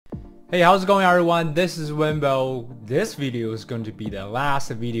Hey, how's it going everyone? This is Wenbo. This video is going to be the last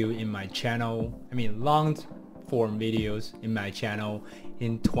video in my channel. Long form videos in my channel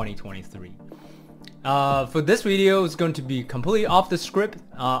in 2023. For this video, it's going to be completely off the script.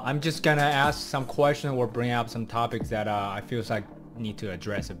 I'm just gonna ask some questions or bring up some topics that I feel like need to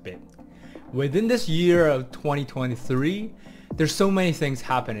address a bit. Within this year of 2023, there's so many things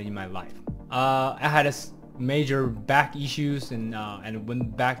happening in my life. I had a major back issues and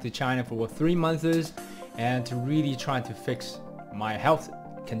went back to China for 3 months and to really trying to fix my health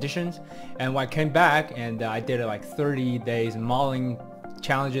conditions. And when I came back and I did like 30 days modeling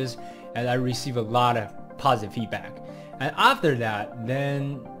challenges, and I received a lot of positive feedback. And after that,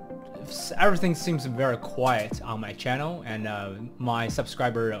 then everything seems very quiet on my channel, and my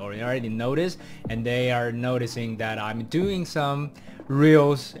subscriber already noticed, and they are noticing that I'm doing some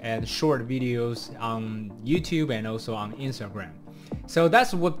reels and short videos on YouTube and also on Instagram. So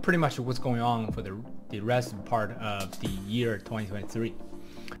that's pretty much what's going on for the rest part of the year 2023.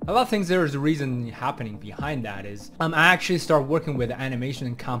 A lot of things. There is a reason happening behind that is I actually started working with an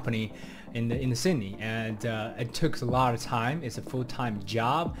animation company in Sydney, and it took a lot of time. It's a full-time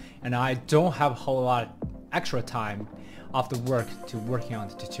job, and I don't have a whole lot of extra time after work to working on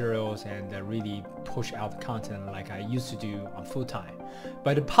the tutorials and really push out the content like I used to do on full-time.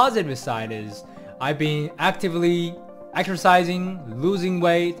 But the positive side is I've been actively exercising, losing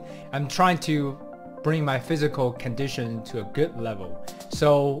weight. I'm trying to bring my physical condition to a good level.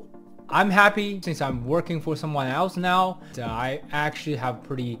 So I'm happy since I'm working for someone else now. I actually have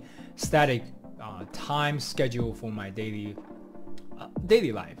pretty static time schedule for my daily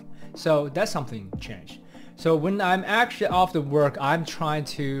life. So that's something changed. So when I'm actually off the work, I'm trying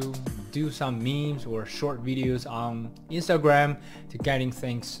to do some memes or short videos on Instagram to getting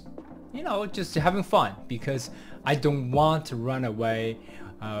things, just having fun, because I don't want to run away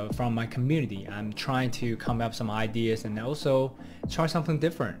from my community. I'm trying to come up with some ideas and also try something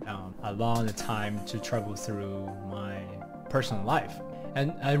different along the time to travel through my personal life.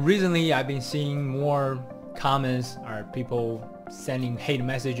 And recently I've been seeing more comments or people sending hate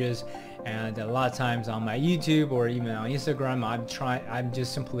messages, and a lot of times on my YouTube or even on Instagram, I'm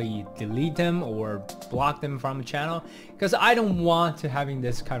just simply delete them or block them from the channel, because I don't want to having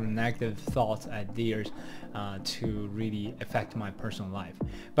this kind of negative thoughts, ideas to really affect my personal life.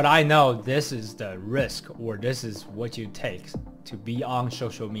 But I know this is the risk, or this is what you take to be on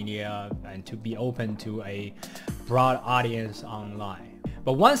social media and to be open to a broad audience online.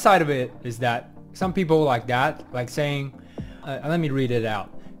 But one side of it is that some people like saying, let me read it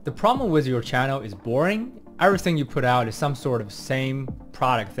out. The problem with your channel is boring. Everything you put out is some sort of same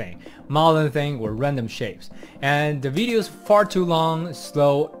product thing, modeling thing, or random shapes. And the video is far too long,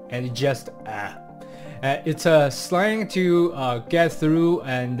 slow, and just it's a slang to get through,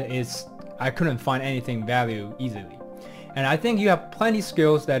 and I couldn't find anything value easily. And I think you have plenty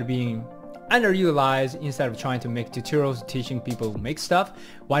skills that are being underutilized. Instead of trying to make tutorials teaching people make stuff,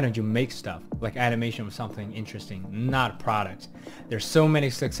 why don't you make stuff like animation or something interesting, not products? There's so many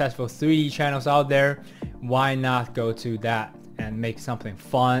successful 3D channels out there. Why not go to that and make something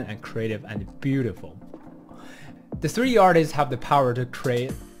fun and creative and beautiful? The 3D artists have the power to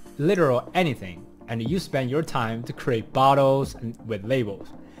create literal anything, and you spend your time to create bottles with labels.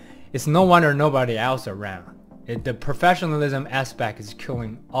 It's no wonder nobody else around. The professionalism aspect is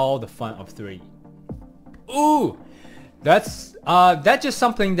killing all the fun of 3D. Ooh, that's just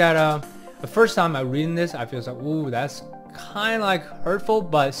something that the first time I reading this, I feel like, ooh, that's kind of like hurtful,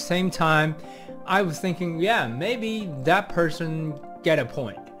 but at the same time, I was thinking, yeah, maybe that person get a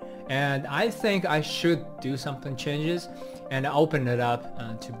point, and I think I should do something changes and open it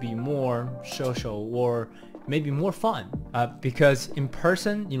up to be more social or maybe more fun, because in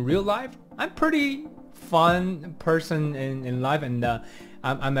person, in real life, I'm pretty fun person in life, and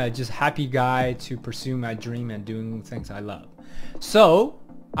I'm a just happy guy to pursue my dream and doing things I love. So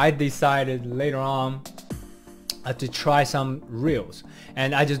I decided later on to try some reels,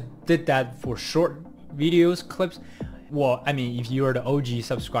 and I just did that for short videos, clips. Well, if you're the OG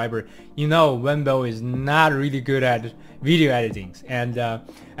subscriber, Wenbo is not really good at video editing, and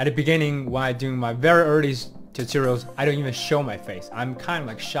at the beginning when I doing my very early tutorials, I don't even show my face. I'm kind of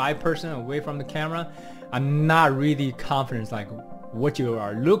like shy person away from the camera. I'm not really confident like what you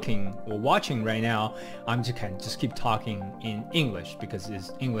are looking or watching right now. I'm just keep talking in English because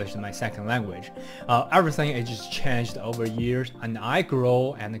English is my second language. Everything has just changed over years, and I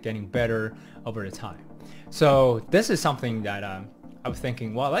grow and getting better over the time. So this is something that I was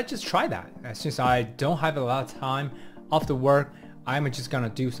thinking, well, let's just try that. Since I don't have a lot of time after work, I'm just gonna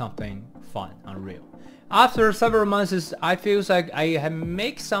do something fun on real. After several months, I feel like I have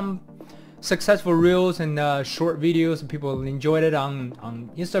make some successful reels and short videos. People enjoyed it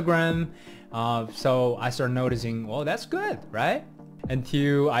on Instagram. So I started noticing, well, that's good, right?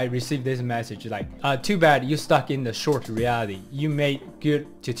 Until I received this message like, too bad you stuck in the short reality. You made good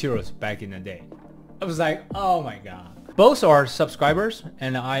tutorials back in the day. I was like, oh my god. Both are subscribers,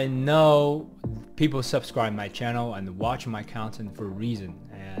 and I know people subscribe my channel and watch my content for a reason,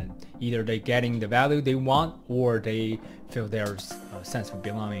 and either they're getting the value they want or they feel there's a sense of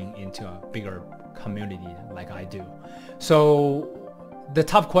belonging into a bigger community like I do. So the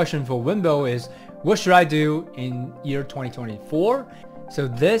top question for Wenbo is, what should I do in year 2024? So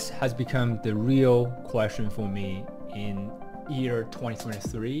this has become the real question for me in year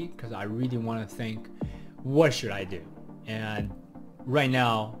 2023, because I really want to think, what should I do? And right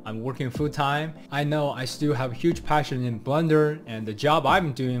now I'm working full-time. I know I still have a huge passion in Blender, and the job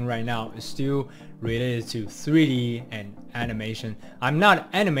I'm doing right now is still related to 3D and animation. I'm not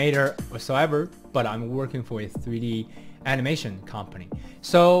an animator whatsoever, but I'm working for a 3D animation company.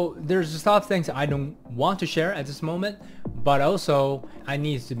 So there's just a lot of things I don't want to share at this moment, but also I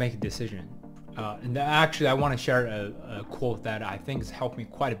need to make a decision. And actually I want to share a quote that I think has helped me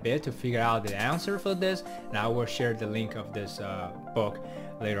quite a bit to figure out the answer for this, and I will share the link of this book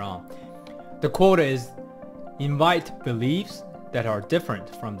later on. The quote is, invite beliefs that are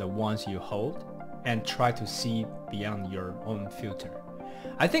different from the ones you hold and try to see beyond your own filter.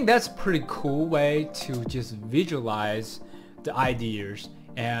 I think that's a pretty cool way to just visualize the ideas,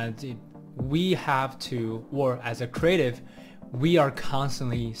 and we have to, or as a creative, we are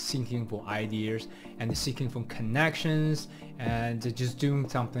constantly seeking for ideas and seeking for connections and just doing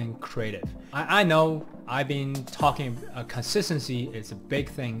something creative. I know I've been talking, consistency is a big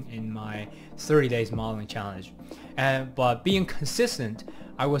thing in my 30 days modeling challenge. But being consistent,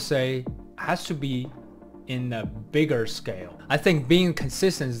 I would say, has to be in a bigger scale. I think being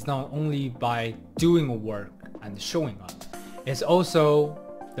consistent is not only by doing work and showing up. It's also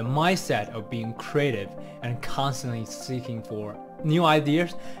the mindset of being creative and constantly seeking for new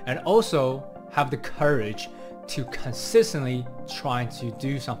ideas, and also have the courage to consistently try to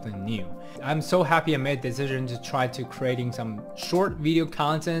do something new. I'm so happy I made the decision to try to creating some short video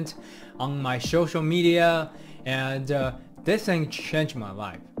content on my social media, and this thing changed my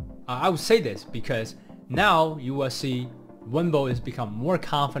life. I would say this because now you will see Wenbo has become more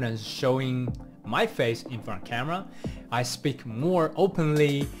confident showing my face in front of camera. I speak more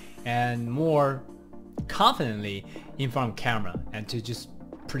openly and more confidently in front of camera, and to just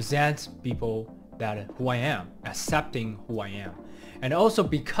present people that who I am, accepting who I am. And also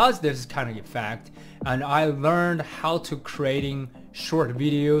because this kind of effect, and I learned how to creating short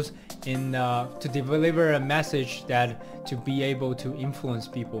videos in to deliver a message that to be able to influence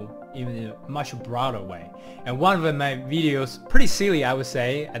people even in a much broader way. And one of my videos, pretty silly I would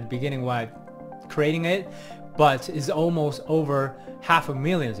say at the beginning when I creating it, but is almost over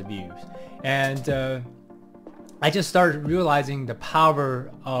 500,000 views. And I just started realizing the power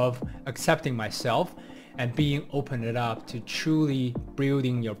of accepting myself and being opened up to truly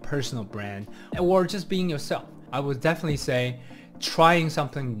building your personal brand, or just being yourself. I would definitely say trying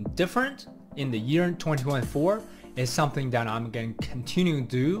something different in the year 2024 is something that I'm going to continue to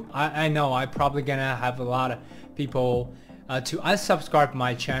do. I know I'm probably gonna have a lot of people to unsubscribe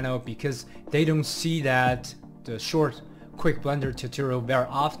my channel because they don't see that the short quick Blender tutorial very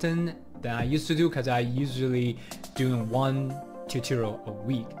often than I used to do, because I usually doing one tutorial a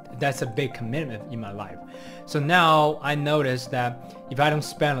week. That's a big commitment in my life. So now I notice that if I don't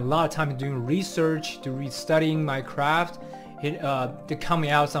spend a lot of time doing research, studying my craft, to coming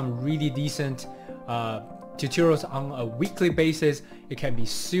out some really decent tutorials on a weekly basis, it can be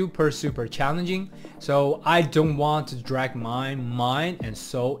super challenging. So I don't want to drag my mind and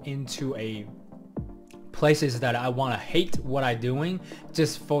soul into a places that I want to hate what I'm doing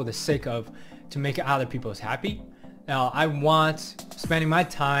just for the sake of to make other people happy. Now I want spending my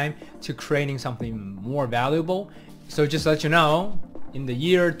time to creating something more valuable. So just to let you know, in the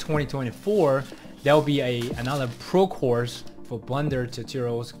year 2024 there will be another pro course for Blender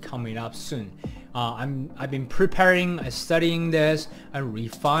tutorials coming up soon. I've been preparing and studying this and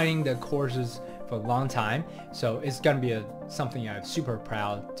refining the courses for a long time, so it's gonna be something I'm super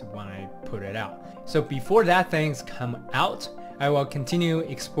proud to when I put it out. So before that things come out, I will continue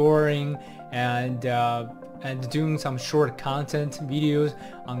exploring and doing some short content videos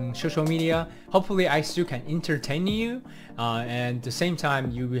on social media. Hopefully I still can entertain you, and at the same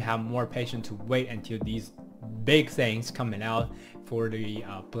time you will have more patience to wait until these big things coming out for the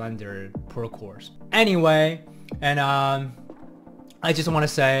Blender Pro course. Anyway, and I just want to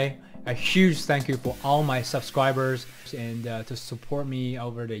say A huge thank you for all my subscribers and to support me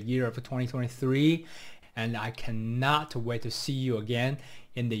over the year of 2023. And I cannot wait to see you again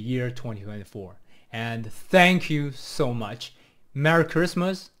in the year 2024. And thank you so much. Merry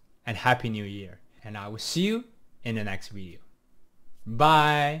Christmas and Happy New Year. And I will see you in the next video.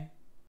 Bye.